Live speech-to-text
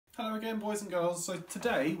Hello again, boys and girls. So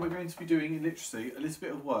today we're going to be doing in literacy a little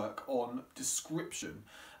bit of work on description.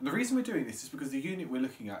 And the reason we're doing this is because the unit we're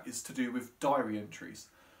looking at is to do with diary entries.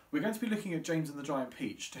 We're going to be looking at James and the Giant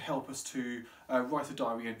Peach to help us to write a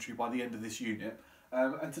diary entry by the end of this unit.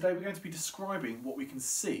 And today we're going to be describing what we can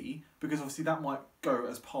see, because obviously that might go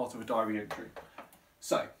as part of a diary entry.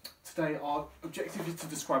 So today our objective is to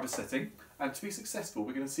describe a setting, and to be successful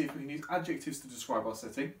we're going to see if we can use adjectives to describe our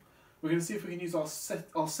setting. We're going to see if we can use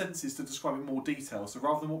our senses to describe in more detail. So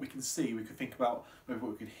rather than what we can see, we can think about maybe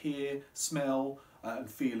what we can hear, smell, and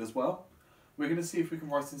feel as well. We're going to see if we can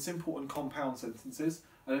write in simple and compound sentences,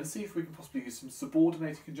 and then see if we can possibly use some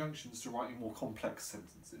subordinated conjunctions to write in more complex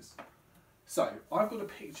sentences. So I've got a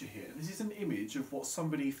picture here, and this is an image of what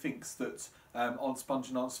somebody thinks that Aunt Sponge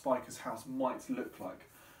and Aunt Spiker's house might look like.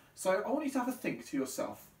 So I want you to have a think to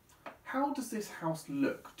yourself. How does this house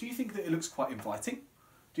look? Do you think that it looks quite inviting?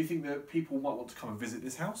 Do you think that people might want to come and visit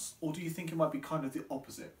this house? Or do you think it might be kind of the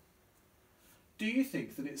opposite? Do you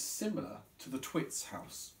think that it's similar to the Twits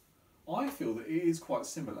house? I feel that it is quite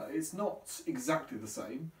similar. It's not exactly the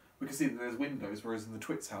same. We can see that there's windows, whereas in the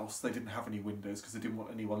Twits house they didn't have any windows because they didn't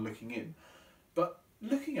want anyone looking in. But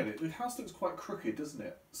looking at it, the house looks quite crooked, doesn't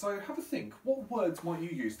it? So have a think. What words might you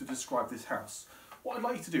use to describe this house? What I'd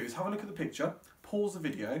like you to do is have a look at the picture, pause the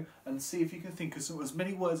video, and see if you can think of as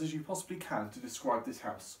many words as you possibly can to describe this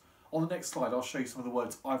house. On the next slide I'll show you some of the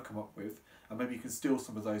words I've come up with, and maybe you can steal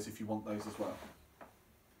some of those if you want those as well.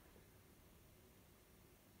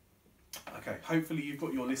 Okay, hopefully you've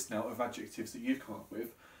got your list now of adjectives that you've come up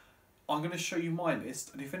with. I'm going to show you my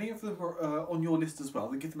list, and if any of them are on your list as well,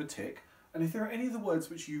 then give them a tick. And if there are any of the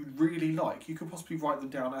words which you really like, you could possibly write them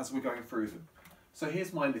down as we're going through them. So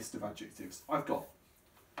here's my list of adjectives. I've got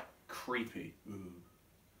creepy,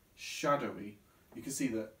 shadowy. You can see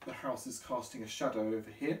that the house is casting a shadow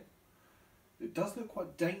over here. It does look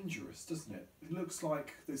quite dangerous, doesn't it? It looks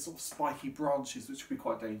like there's sort of spiky branches which could be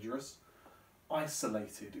quite dangerous.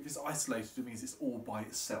 Isolated. If it's isolated, it means it's all by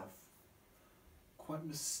itself. Quite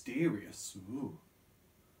mysterious. Ooh.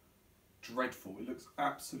 Dreadful. It looks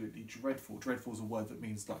absolutely dreadful. Dreadful is a word that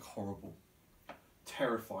means like horrible.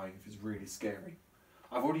 Terrifying if it's really scary.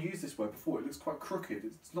 I've already used this word before. It looks quite crooked.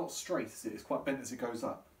 It's not straight, is it? It's quite bent as it goes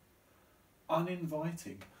up.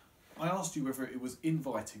 Uninviting. I asked you whether it was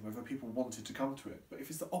inviting, whether people wanted to come to it. But if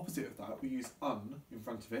it's the opposite of that, we use un in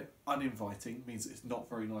front of it. Uninviting means it's not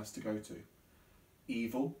very nice to go to.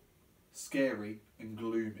 Evil, scary, and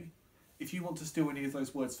gloomy. If you want to steal any of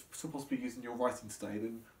those words to possibly use in your writing today,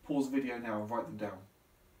 then pause the video now and write them down.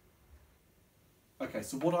 Okay,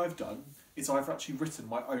 so what I've done is I've actually written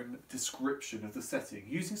my own description of the setting,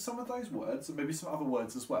 using some of those words, and maybe some other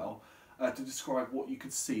words as well, to describe what you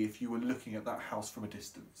could see if you were looking at that house from a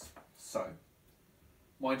distance. So,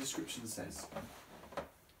 my description says,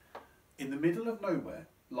 in the middle of nowhere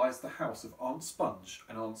lies the house of Aunt Sponge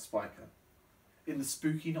and Aunt Spiker. In the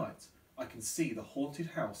spooky night, I can see the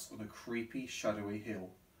haunted house on a creepy, shadowy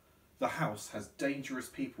hill. The house has dangerous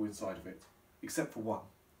people inside of it, except for one,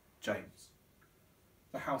 James.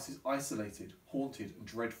 The house is isolated, haunted and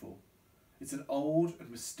dreadful. It's an old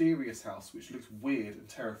and mysterious house which looks weird and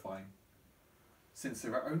terrifying. Since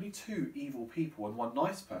there are only two evil people and one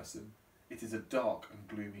nice person, it is a dark and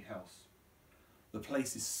gloomy house. The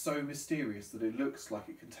place is so mysterious that it looks like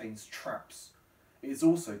it contains traps. It is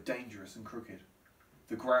also dangerous and crooked.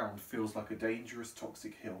 The ground feels like a dangerous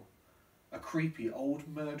toxic hill. A creepy old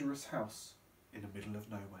murderous house in the middle of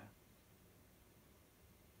nowhere.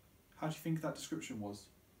 How do you think that description was?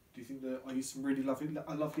 Do you think that I used some really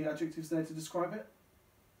lovely adjectives there to describe it?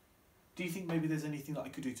 Do you think maybe there's anything that I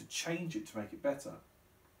could do to change it to make it better?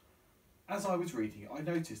 As I was reading it, I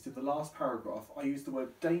noticed in the last paragraph I used the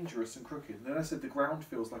word dangerous and crooked, and then I said the ground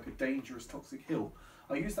feels like a dangerous toxic hill.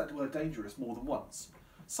 I used that word dangerous more than once.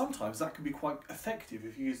 Sometimes that can be quite effective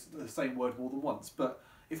if you use the same word more than once, but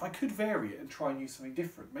if I could vary it and try and use something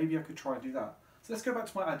different, maybe I could try and do that. So let's go back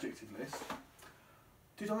to my adjective list.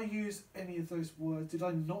 Did I use any of those words? Did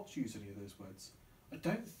I not use any of those words? I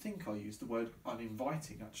don't think I used the word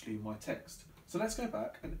uninviting actually in my text. So let's go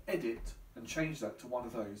back and edit and change that to one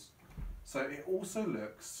of those. So it also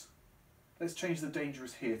looks, let's change the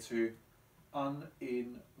dangerous here to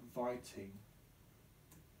uninviting.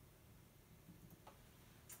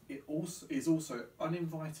 It also is also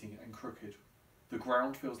uninviting and crooked. The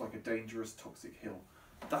ground feels like a dangerous toxic hill.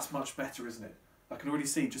 That's much better, isn't it? I can already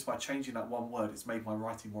see just by changing that one word it's made my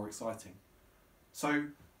writing more exciting. So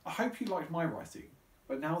I hope you liked my writing,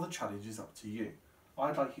 but now the challenge is up to you.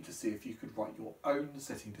 I'd like you to see if you could write your own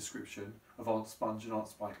setting description of Aunt Sponge and Aunt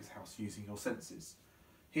Spiker's house using your senses.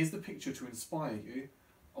 Here's the picture to inspire you.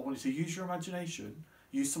 I want you to use your imagination.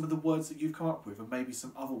 use some of the words that you've come up with and maybe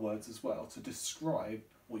some other words as well to describe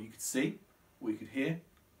what you could see, what you could hear,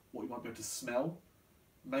 what you might be able to smell,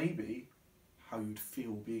 maybe how you'd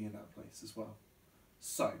feel being in that place as well.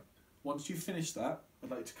 So, once you've finished that,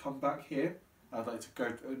 I'd like to come back here. I'd like to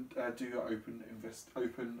go and do your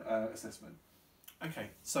open assessment. Okay,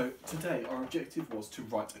 so today our objective was to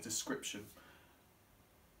write a description.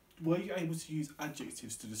 Were you able to use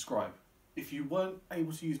adjectives to describe? If you weren't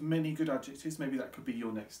able to use many good adjectives, maybe that could be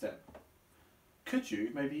your next step. Could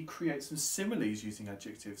you maybe create some similes using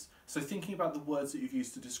adjectives? So thinking about the words that you've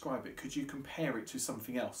used to describe it, could you compare it to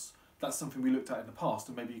something else? That's something we looked at in the past,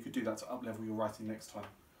 and maybe you could do that to up-level your writing next time.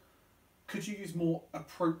 Could you use more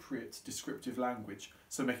appropriate descriptive language?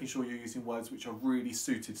 So making sure you're using words which are really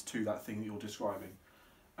suited to that thing that you're describing.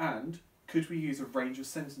 And could we use a range of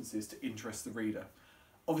sentences to interest the reader?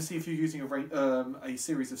 Obviously, if you're using a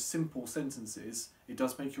series of simple sentences, it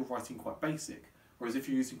does make your writing quite basic. Whereas if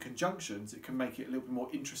you're using conjunctions, it can make it a little bit more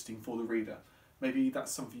interesting for the reader. Maybe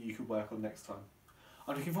that's something you could work on next time.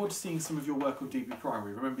 I'm looking forward to seeing some of your work on DB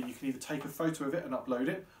Primary. Remember, you can either take a photo of it and upload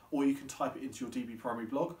it, or you can type it into your DB Primary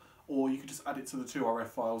blog, or you can just add it to the 2RF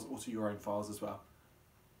files or to your own files as well.